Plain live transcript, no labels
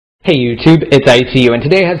Hey YouTube, it's ICU, and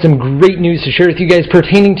today I have some great news to share with you guys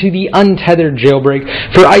pertaining to the Untethered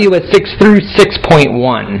Jailbreak for iOS 6 through 6.1.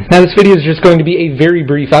 Now this video is just going to be a very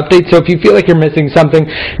brief update, so if you feel like you're missing something,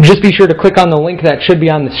 just be sure to click on the link that should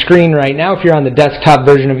be on the screen right now if you're on the desktop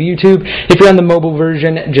version of YouTube. If you're on the mobile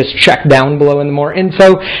version, just check down below in the more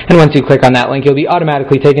info, and once you click on that link, you'll be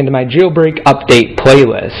automatically taken to my Jailbreak update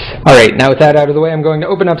playlist. Alright, now with that out of the way, I'm going to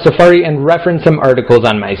open up Safari and reference some articles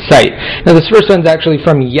on my site. Now this first one's actually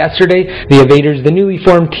from yesterday. The Evaders, the newly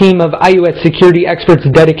formed team of iOS security experts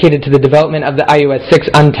dedicated to the development of the iOS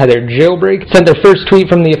 6 Untethered Jailbreak, sent their first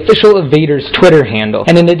tweet from the official Evaders Twitter handle.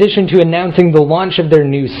 And in addition to announcing the launch of their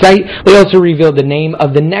new site, they also revealed the name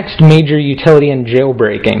of the next major utility in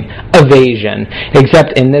jailbreaking, evasion.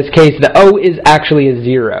 Except in this case, the O is actually a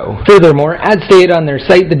 0. Furthermore, as stated on their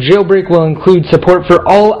site, the jailbreak will include support for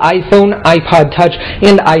all iPhone, iPod Touch,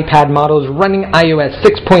 and iPad models running iOS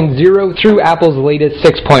 6.0 through Apple's latest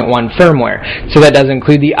 6.1 firmware. So that does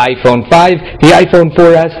include the iPhone 5, the iPhone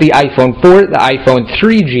 4S, the iPhone 4, the iPhone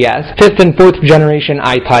 3GS, 5th and 4th generation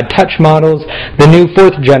iPod Touch models, the new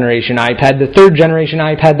 4th generation iPad, the 3rd generation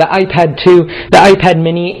iPad, the iPad 2, the iPad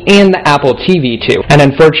mini, and the Apple TV 2. And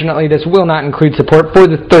unfortunately, this will not include support for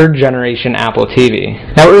the 3rd generation Apple TV.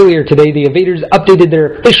 Now earlier today, the Evaders updated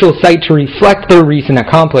their official site to reflect their recent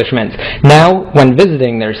accomplishments. Now, when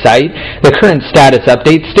visiting their site, the current status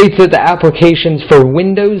update states that the applications for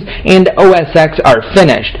Windows and OS X are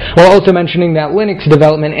finished, while also mentioning that Linux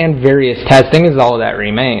development and various testing is all that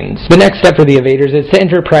remains. The next step for the Evaders is to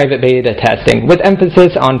enter private beta testing, with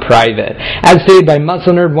emphasis on private. As stated by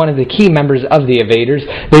Muscle Nerd, one of the key members of the Evaders,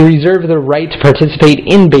 they reserve the right to participate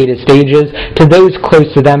in beta stages to those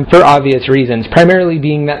close to them for obvious reasons, primarily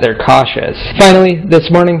being that they're cautious. Finally, this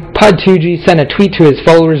morning, Pod2G sent a tweet to his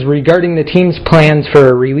followers regarding the team's plans for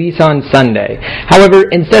a release on Sunday. However,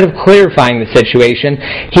 instead of clarifying the situation,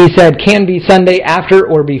 he said can be Sunday after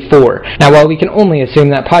or before. Now while we can only assume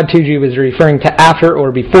that Pod2G was referring to after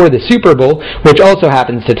or before the Super Bowl, which also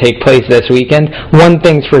happens to take place this weekend, one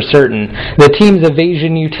thing's for certain. The team's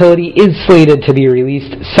evasion utility is slated to be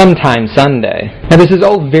released sometime Sunday. Now this is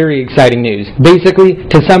all very exciting news. Basically,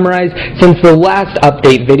 to summarize, since the last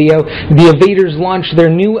update video, the Evaders launched their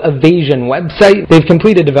new evasion website. They've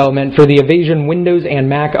completed development for the evasion Windows and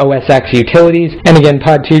Mac OS X utilities, and again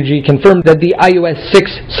Pod2G confirmed that the iOS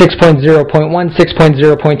 6, 6.0.1,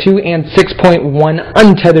 6.0.2, and 6.1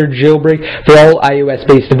 Untethered Jailbreak for all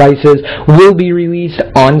iOS-based devices will be released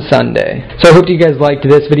on Sunday. So I hope you guys liked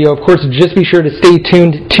this video. Of course, just be sure to stay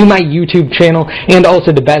tuned to my YouTube channel and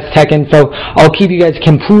also to Best Tech Info. I'll keep you guys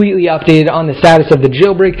completely updated on the status of the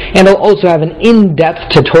jailbreak, and I'll also have an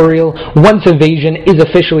in-depth tutorial once evasion is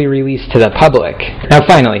officially released to the public. Now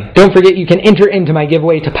finally, don't forget you can enter into my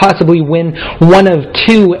giveaway to possibly win one of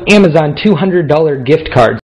 2 Amazon $200 gift cards.